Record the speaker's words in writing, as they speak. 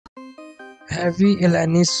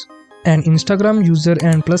Abialanis123, an Instagram user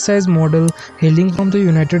and plus-size model hailing from the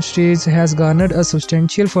United States, has garnered a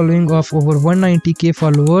substantial following of over 190k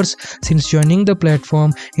followers since joining the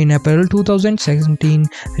platform in April 2017.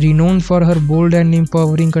 Renowned for her bold and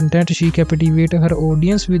empowering content, she captivates her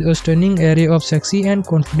audience with a stunning array of sexy and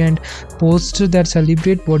confident posts that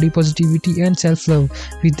celebrate body positivity and self-love.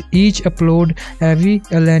 With each upload,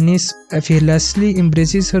 Abialanis123 fearlessly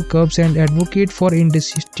embraces her curves and advocates for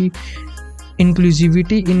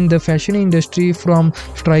inclusivity in the fashion industry. From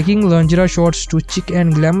striking lingerie shots to chic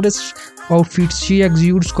and glamorous outfits, she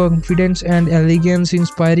exudes confidence and elegance,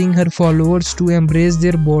 inspiring her followers to embrace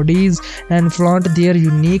their bodies and flaunt their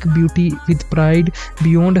unique beauty with pride.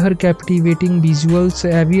 Beyond her captivating visuals,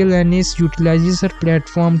 Abialanis123 utilizes her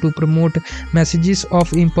platform to promote messages of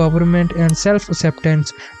empowerment and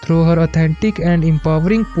self-acceptance. Through her authentic and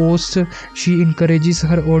empowering posts, she encourages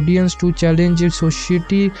her audience to challenge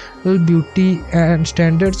societal beauty and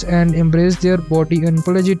standards and embrace their body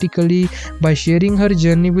unapologetically. By sharing her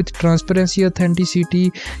journey with transparency and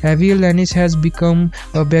authenticity, Abialanis123 has become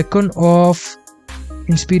a beacon of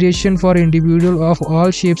inspiration for individuals of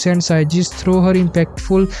all shapes and sizes. Through her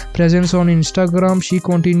impactful presence on Instagram, she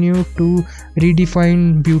continues to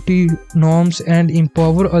redefine beauty norms and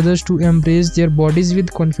empower others to embrace their bodies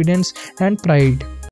with confidence and pride.